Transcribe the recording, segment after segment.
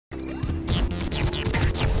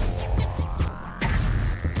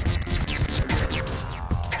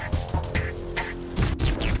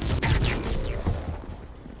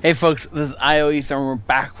Hey folks, this is ioEther and we're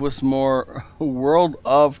back with some more World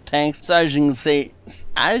of Tanks. So as you can see,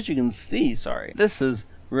 this is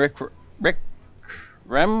Rick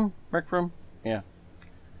Rem? Yeah.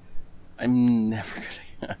 I'm never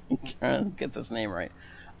gonna get this name right.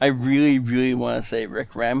 I really want to say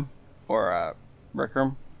Rick Rem or Rick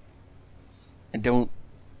Rem. I don't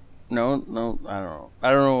know. I don't know. I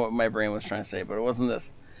don't know what my brain was trying to say, but it wasn't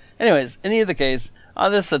this. Anyways, in either case,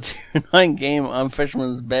 this is a 2-9 game on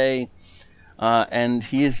Fisherman's Bay, and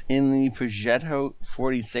he is in the Progetto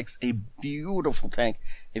 46, a beautiful tank.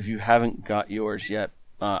 If you haven't got yours yet,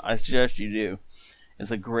 I suggest you do.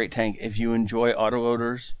 It's a great tank. If you enjoy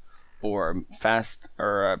autoloaders or fast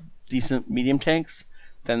or decent medium tanks,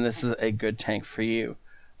 then this is a good tank for you.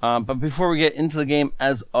 But before we get into the game,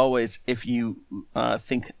 as always, if you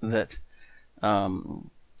think that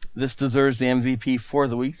this deserves the MVP for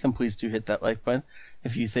the week, then please do hit that like button.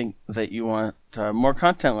 If you think that you want more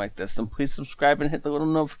content like this, then please subscribe and hit the little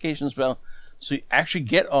notifications bell so you actually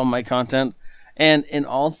get all my content. And in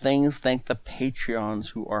all things, thank the Patreons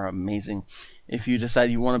who are amazing. If you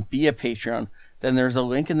decide you want to be a Patreon, then there's a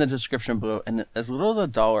link in the description below, and as little as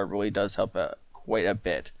 $1 really does help out quite a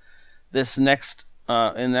bit. This next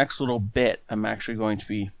in the next little bit, I'm actually going to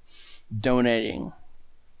be donating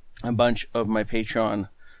a bunch of my Patreon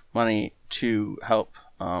money to help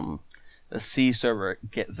the C server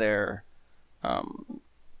get their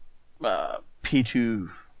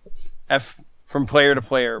P2F from player to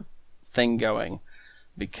player thing going,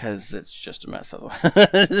 because it's just a mess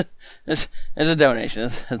otherwise. it's a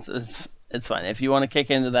donation. It's fine. If you want to kick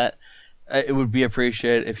into that, it would be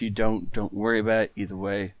appreciated. If you don't worry about it. Either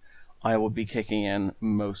way, I will be kicking in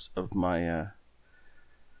most of my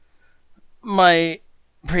my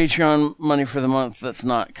Patreon money for the month that's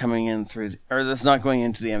not coming in through, or that's not going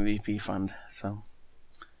into the MVP fund. So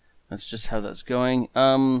that's just how that's going.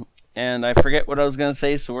 And I forget what I was gonna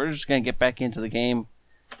say, so we're just gonna get back into the game.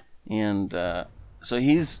 And so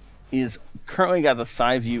he's currently got the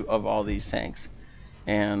side view of all these tanks,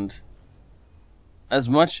 and as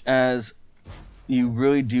much as you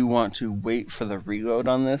really do want to wait for the reload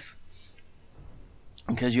on this,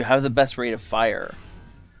 because you have the best rate of fire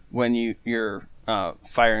when you're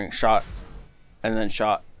firing shot and then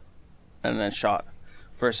shot and then shot,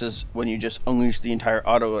 versus when you just unleash the entire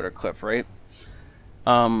autoloader clip, right?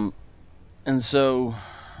 And so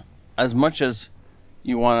as much as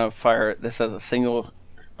you want to fire this as a single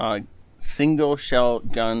shell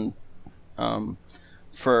gun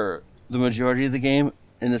for the majority of the game,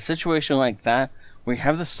 in a situation like that where you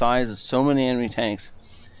have the size of so many enemy tanks,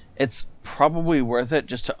 it's probably worth it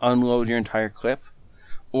just to unload your entire clip,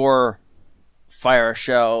 or fire a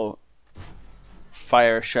shell,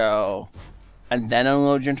 and then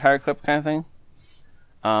unload your entire clip, kind of thing.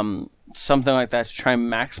 Something like that to try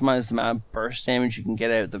and maximize the amount of burst damage you can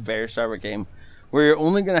get out at the very start of a game, where you're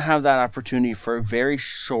only going to have that opportunity for a very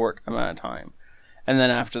short amount of time. And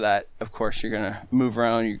then after that, of course, you're going to move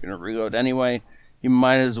around, you're going to reload anyway. You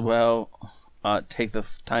might as well take the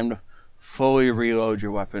time to fully reload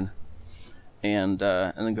your weapon, and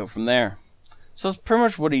then go from there. So that's pretty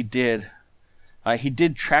much what he did. He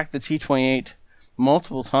did track the T-28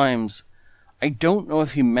 multiple times. I don't know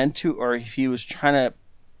if he meant to, or if he was trying to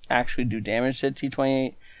actually do damage to the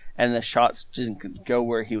T-28 and the shots didn't go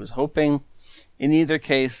where he was hoping. In either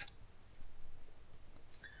case,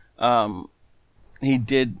 he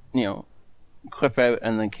did, clip out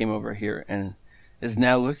and then came over here and is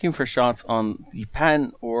now looking for shots on the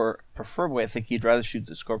Patton, or preferably I think he'd rather shoot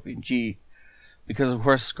the Scorpion G, because of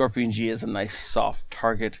course Scorpion G is a nice soft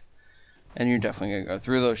target, and you're definitely going to go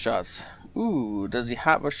through those shots. Ooh, does he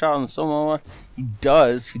have a shot on the Somoma? He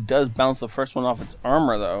does. He does bounce the first one off its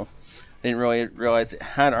armor, though. I didn't really realize it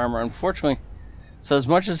had armor, unfortunately. So as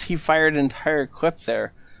much as he fired an entire clip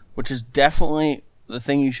there, which is definitely the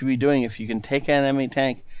thing you should be doing if you can take an enemy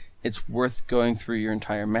tank, it's worth going through your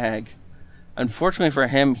entire mag. Unfortunately for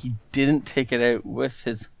him, he didn't take it out with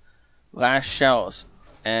his last shells,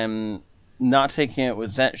 and not taking it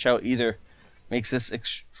with that shell either makes this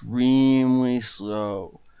extremely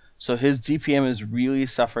slow. So his DPM is really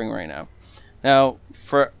suffering right now. Now,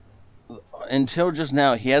 until just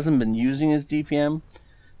now, he hasn't been using his DPM,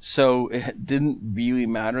 so it didn't really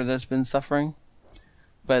matter that it's been suffering.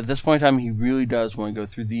 But at this point in time, he really does want to go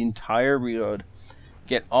through the entire reload,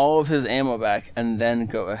 get all of his ammo back, and then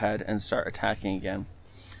go ahead and start attacking again.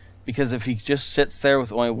 Because if he just sits there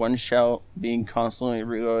with only one shell being constantly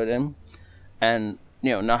reloaded in, and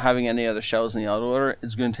not having any other shells in the autoloader,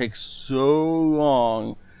 it's going to take so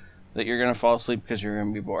long that you're going to fall asleep because you're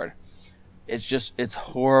going to be bored. It's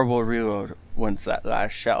horrible reload once that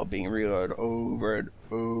last shell being reloaded over and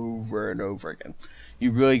over and over again.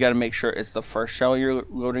 You really got to make sure it's the first shell you're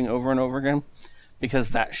loading over and over again, because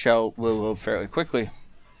that shell will load fairly quickly.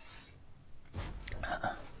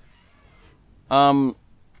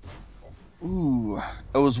 Ooh,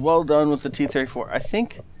 it was well done with the T-34. I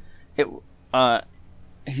think it.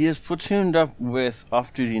 He is platooned up with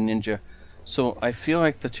off-duty Ninja, so I feel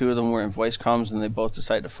like the two of them were in voice comms and they both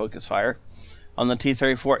decided to focus fire on the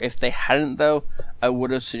T-34. If they hadn't, though, I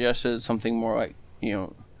would have suggested something more like, you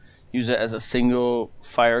know, use it as a single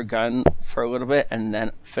fire gun for a little bit and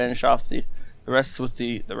then finish off the rest with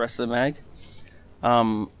the rest of the mag.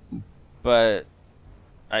 But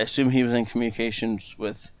I assume he was in communications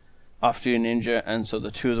with off-duty Ninja, and so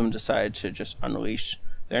the two of them decided to just unleash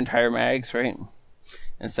their entire mags, right?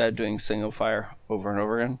 Instead of doing single fire over and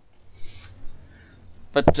over again.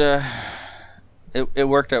 But it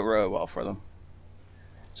worked out really well for them.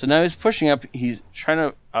 So now he's pushing up. He's trying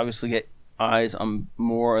to obviously get eyes on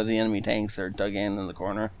more of the enemy tanks that are dug in the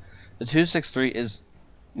corner. The 263 is...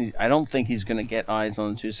 I don't think he's going to get eyes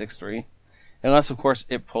on the 263. Unless, of course,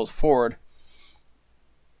 it pulls forward.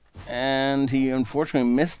 And he unfortunately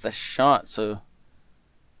missed the shot. So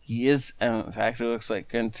he is, in fact, it looks like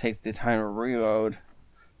going to take the time to reload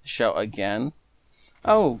the shell again.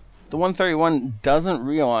 Oh, the 131 doesn't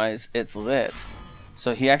realize it's lit.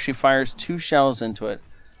 So he actually fires 2 shells into it.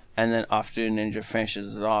 And then off-duty Ninja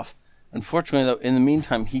finishes it off. Unfortunately, though, in the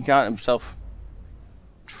meantime, he got himself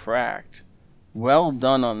tracked. Well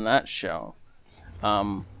done on that shell.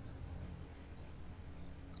 Yeah,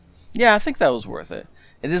 I think that was worth it.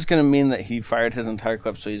 It is going to mean that he fired his entire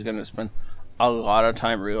clip, so he's going to spend a lot of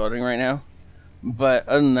time reloading right now. But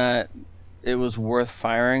other than that, it was worth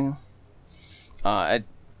firing.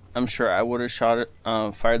 I'm sure I would have shot it,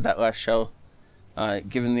 fired that last shell,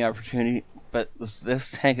 given the opportunity. But with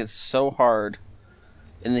this tank, it's so hard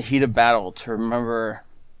in the heat of battle to remember,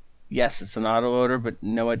 yes, it's an autoloader, but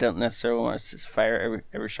no, I don't necessarily want to fire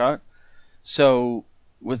every shot. So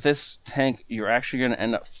with this tank, you're actually going to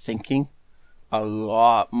end up thinking a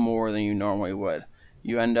lot more than you normally would.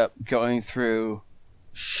 You end up going through,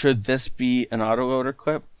 should this be an autoloader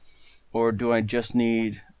clip? Or do I just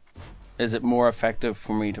need, is it more effective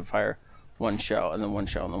for me to fire 1 shell and then 1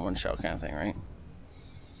 shell and then 1 shell kind of thing, right?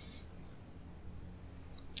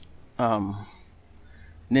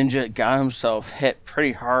 Ninja got himself hit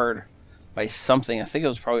pretty hard by something. I think it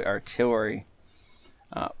was probably artillery.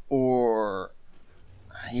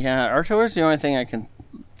 Yeah, artillery is the only thing I can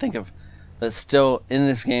think of that's still in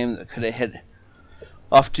this game that could have hit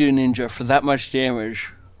off-duty Ninja for that much damage.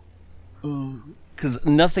 Because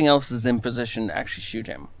nothing else is in position to actually shoot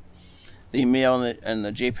him. The Emil and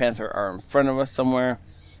the J Panther are in front of us somewhere,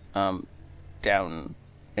 down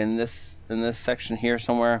in this section here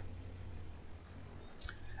somewhere,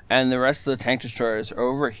 and the rest of the tank destroyers are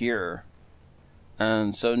over here,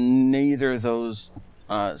 and so neither of those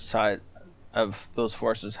side of those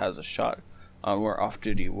forces has a shot on where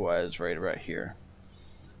off-duty was, right about here.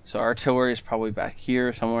 So artillery is probably back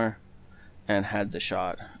here somewhere, and had the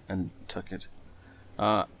shot and took it.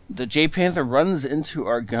 The J Panther runs into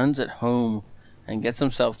our guns at home and gets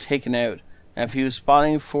himself taken out. And if he was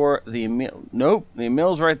spotting for the Emil, nope, the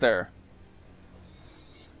Emil's right there.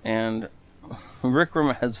 And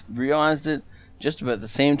Rickram has realized it just about the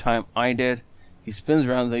same time I did. He spins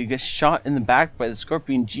around, though he gets shot in the back by the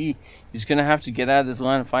Scorpion G. He's going to have to get out of this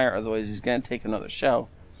line of fire, otherwise he's going to take another shell.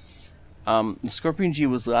 The Scorpion G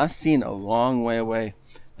was last seen a long way away,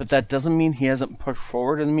 but that doesn't mean he hasn't pushed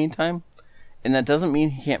forward in the meantime. And that doesn't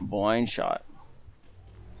mean he can't blind shot.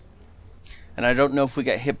 And I don't know if we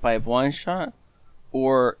got hit by a blind shot,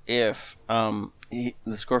 or if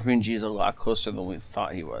the Scorpion G is a lot closer than we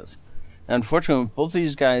thought he was. And unfortunately, with both of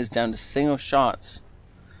these guys down to single shots,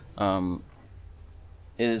 it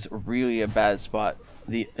is really a bad spot.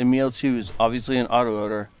 The Emil 2 is obviously an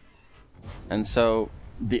autoloader, and so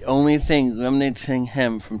the only thing limiting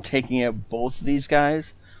him from taking out both of these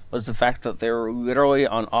guys was the fact that they were literally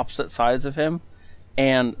on opposite sides of him,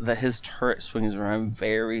 and that his turret swings around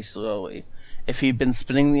very slowly. If he'd been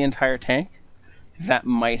spinning the entire tank, that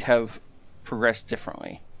might have progressed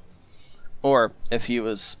differently. Or if he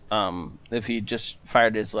was, if he just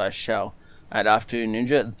fired his last shell at off-duty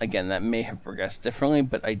Ninja, again, that may have progressed differently,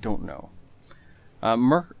 but I don't know.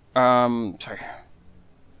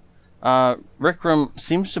 Rickram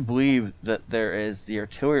seems to believe that there is the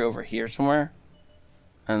artillery over here somewhere.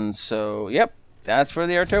 And so, yep, that's where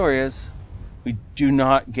the artillery is. We do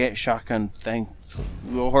not get shotgun, thank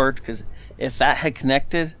Lord, because if that had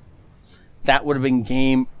connected, that would have been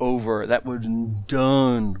game over. That would have been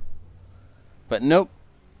done. But nope,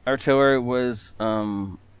 artillery was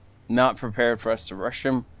not prepared for us to rush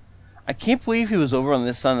him. I can't believe he was over on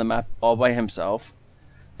this side of the map all by himself.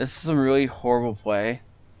 This is some really horrible play.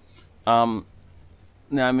 Now,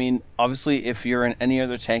 I mean, obviously, if you're in any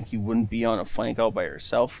other tank, you wouldn't be on a flank all by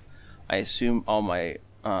yourself. I assume all my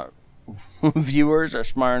viewers are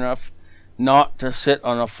smart enough not to sit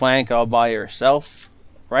on a flank all by yourself,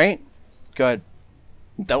 right? Good.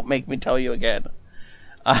 Don't make me tell you again.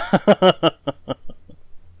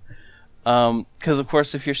 Because of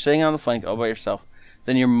course, if you're sitting on the flank all by yourself,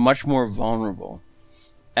 then you're much more vulnerable.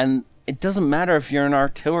 And it doesn't matter if you're an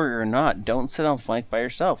artillery or not. Don't sit on flank by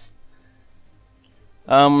yourself.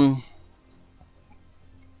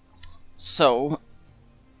 So,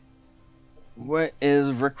 what is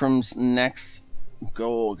Vikram's next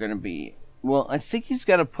goal going to be? Well, I think he's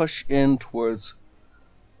got to push in towards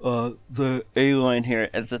the A line here.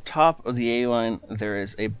 At the top of the A line, there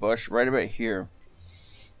is a bush right about here.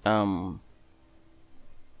 So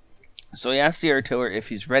he asked the artillery if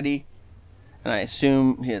he's ready, and I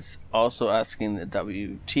assume he's also asking the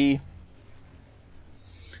WT.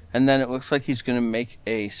 And then it looks like he's going to make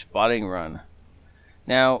a spotting run.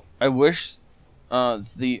 Now, I wish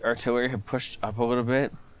the artillery had pushed up a little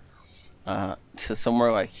bit to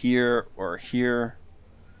somewhere like here or here,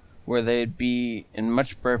 where they'd be in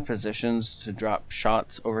much better positions to drop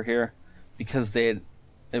shots over here, because it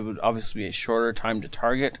would obviously be a shorter time to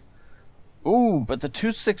target. Ooh, but the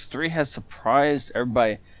 263 has surprised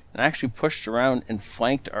everybody and actually pushed around and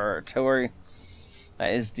flanked our artillery.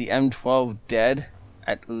 That is the M12 dead,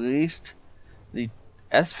 at least. The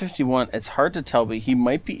S51, it's hard to tell, but he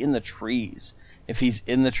might be in the trees. If he's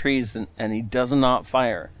in the trees and he does not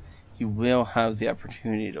fire, he will have the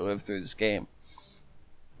opportunity to live through this game.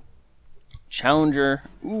 Challenger,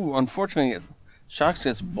 ooh, unfortunately, Shocks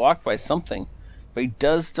gets blocked by something, but he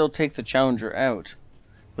does still take the Challenger out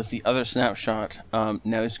with the other snapshot.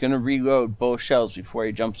 Now he's going to reload both shells before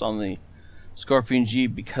he jumps on the Scorpion G,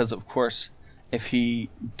 because of course, if he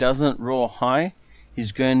doesn't roll high,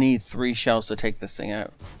 he's going to need 3 shells to take this thing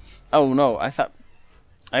out. Oh no,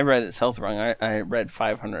 I read its health wrong. I read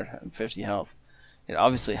 550 health. It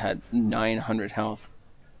obviously had 900 health.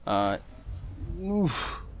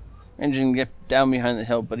 Oof. Engine get down behind the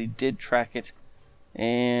hill, but he did track it.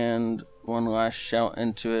 And one last shell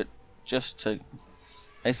into it, just to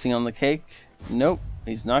icing on the cake. Nope,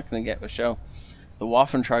 he's not going to get a shell. The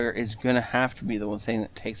Waffentrager is going to have to be the one thing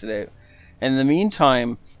that takes it out. In the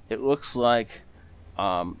meantime, it looks like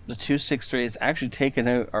the 263 has actually taken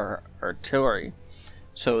out our artillery.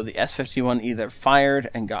 So the S51 either fired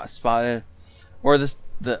and got spotted, or the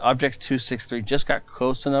Object 263 just got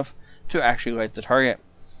close enough to actually light the target.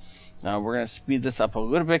 We're going to speed this up a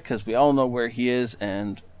little bit because we all know where he is,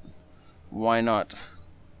 and why not?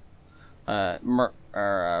 I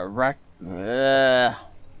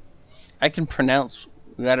can pronounce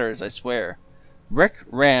letters, I swear.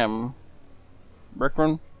 Rikram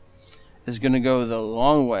is going to go the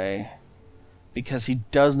long way because he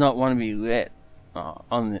does not want to be lit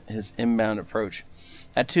on his inbound approach.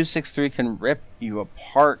 That 263 can rip you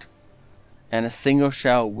apart, and a single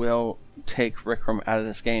shell will take Rikram out of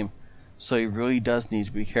this game. So he really does need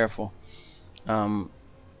to be careful. The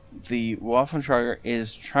Waffentrager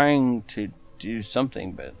is trying to do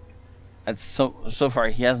something, but so far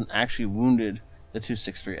he hasn't actually wounded the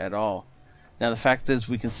 263 at all. Now the fact is,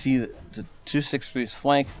 we can see that the 263's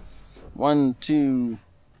flank, 1, 2,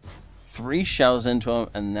 3 shells into him,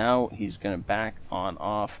 and now he's going to back on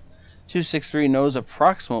off. 263 knows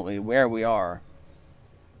approximately where we are.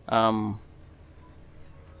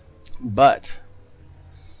 But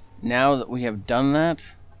now that we have done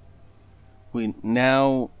that, we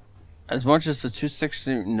now, as much as the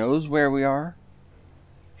 263 knows where we are,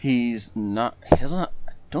 I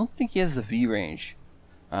don't think he has the V range.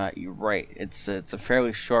 You're right, it's a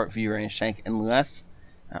fairly short V range tank, unless,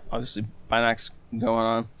 obviously, Binox going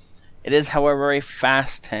on. It is, however, a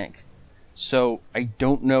fast tank, so I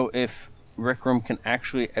don't know if Rikram can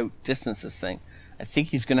actually outdistance this thing. I think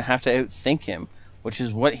he's going to have to outthink him, which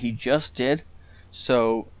is what he just did.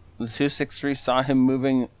 So the 263 saw him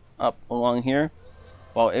moving up along here.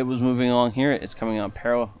 While it was moving along here, it's coming on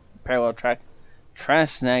parallel track, trying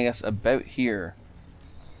to snag us about here.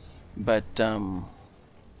 But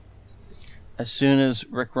as soon as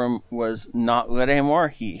Rikram was not lit anymore,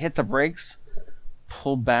 he hit the brakes,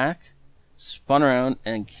 pulled back, spun around,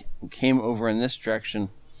 and came over in this direction.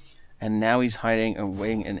 And now he's hiding and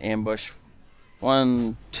waiting in ambush.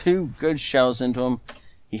 1, 2 good shells into him.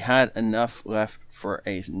 He had enough left for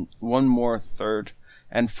one more third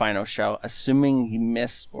and final shell, assuming he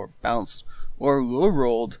missed or bounced or low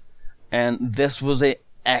rolled. And this was an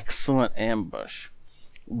excellent ambush.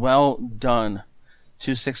 Well done.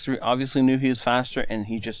 263 obviously knew he was faster, and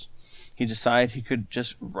he decided he could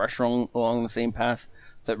just rush along the same path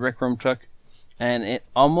that Rickram took, and it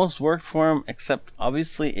almost worked for him, except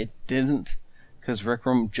obviously it didn't, because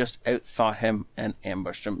Rickram just outthought him and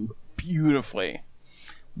ambushed him beautifully.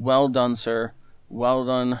 Well done, sir. Well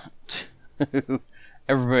done to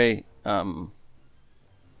everybody. That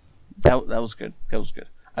was good. That was good.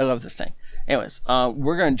 I love this tank. Anyways,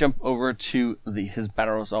 we're gonna jump over to his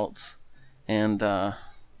battle results, and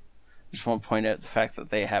just want to point out the fact that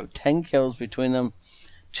they have 10 kills between them,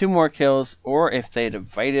 2 more kills, or if they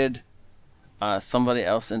divided somebody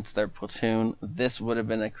else into their platoon, this would have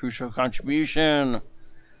been a crucial contribution.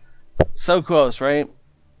 So close, right?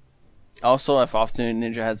 Also, if Often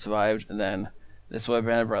Ninja had survived, then this would have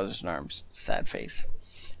been a Brothers in Arms. Sad face.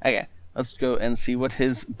 Okay, let's go and see what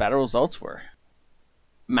his battle results were.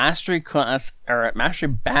 Mastery class, or Mastery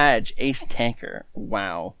badge, Ace Tanker.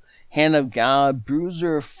 Wow. Hand of God,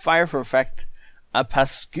 Bruiser, Fire for Effect, a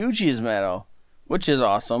Pascucci's medal, which is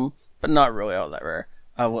awesome, but not really all that rare.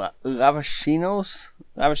 Lavashino's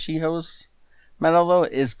medal, though,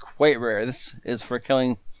 is quite rare. This is for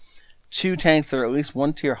killing 2 tanks that are at least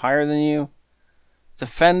 1 tier higher than you.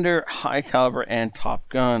 Defender, High Caliber, and Top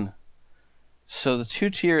Gun. So the 2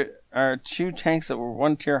 tanks that were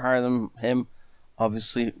 1 tier higher than him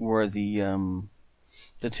obviously were the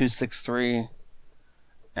 263,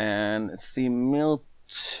 and it's the Mil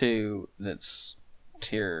 2 that's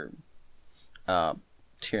tier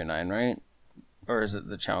 9, right? Or is it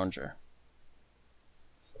the Challenger?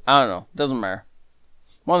 I don't know. Doesn't matter.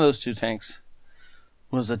 One of those 2 tanks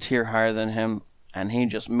was a tier higher than him, and he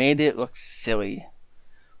just made it look silly.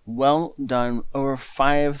 Well done. Over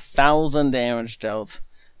 5,000 damage dealt,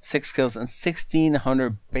 6 kills, and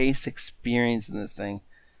 1,600 base experience in this thing.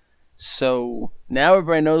 So now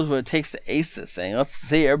everybody knows what it takes to ace this thing. Let's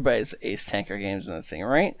see everybody's ace tanker games in this thing,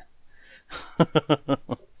 right?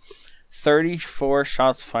 34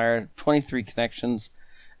 shots fired, 23 connections,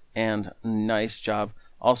 and nice job.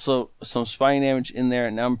 Also, some spying damage in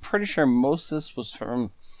there. Now, I'm pretty sure most of this was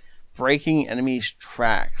from breaking enemies'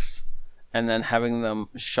 tracks and then having them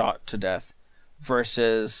shot to death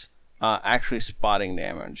versus actually spotting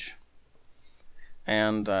damage.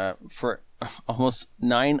 And for almost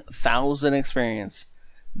 9,000 experience,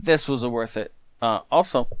 this was worth it.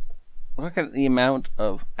 Also, look at the amount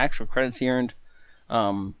of actual credits he earned.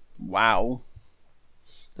 Wow.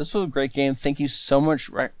 This was a great game. Thank you so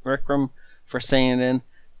much, Rickram, for sending it in.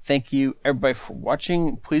 Thank you, everybody, for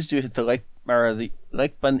watching. Please do hit the like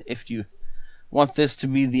button if you want this to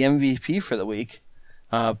be the MVP for the week.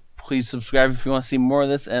 Please subscribe if you want to see more of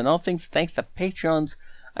this. And all things, thank the Patreons.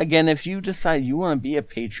 Again, if you decide you want to be a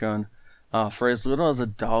Patreon for as little as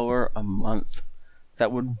 $1 a month,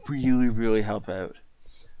 that would really, really help out.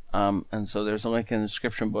 And so there's a link in the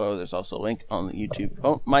description below. There's also a link on the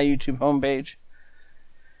my YouTube homepage.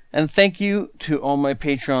 And thank you to all my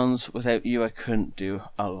patrons. Without you, I couldn't do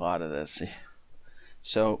a lot of this.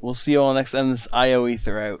 So we'll see you all next time. This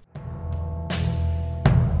ioEther out.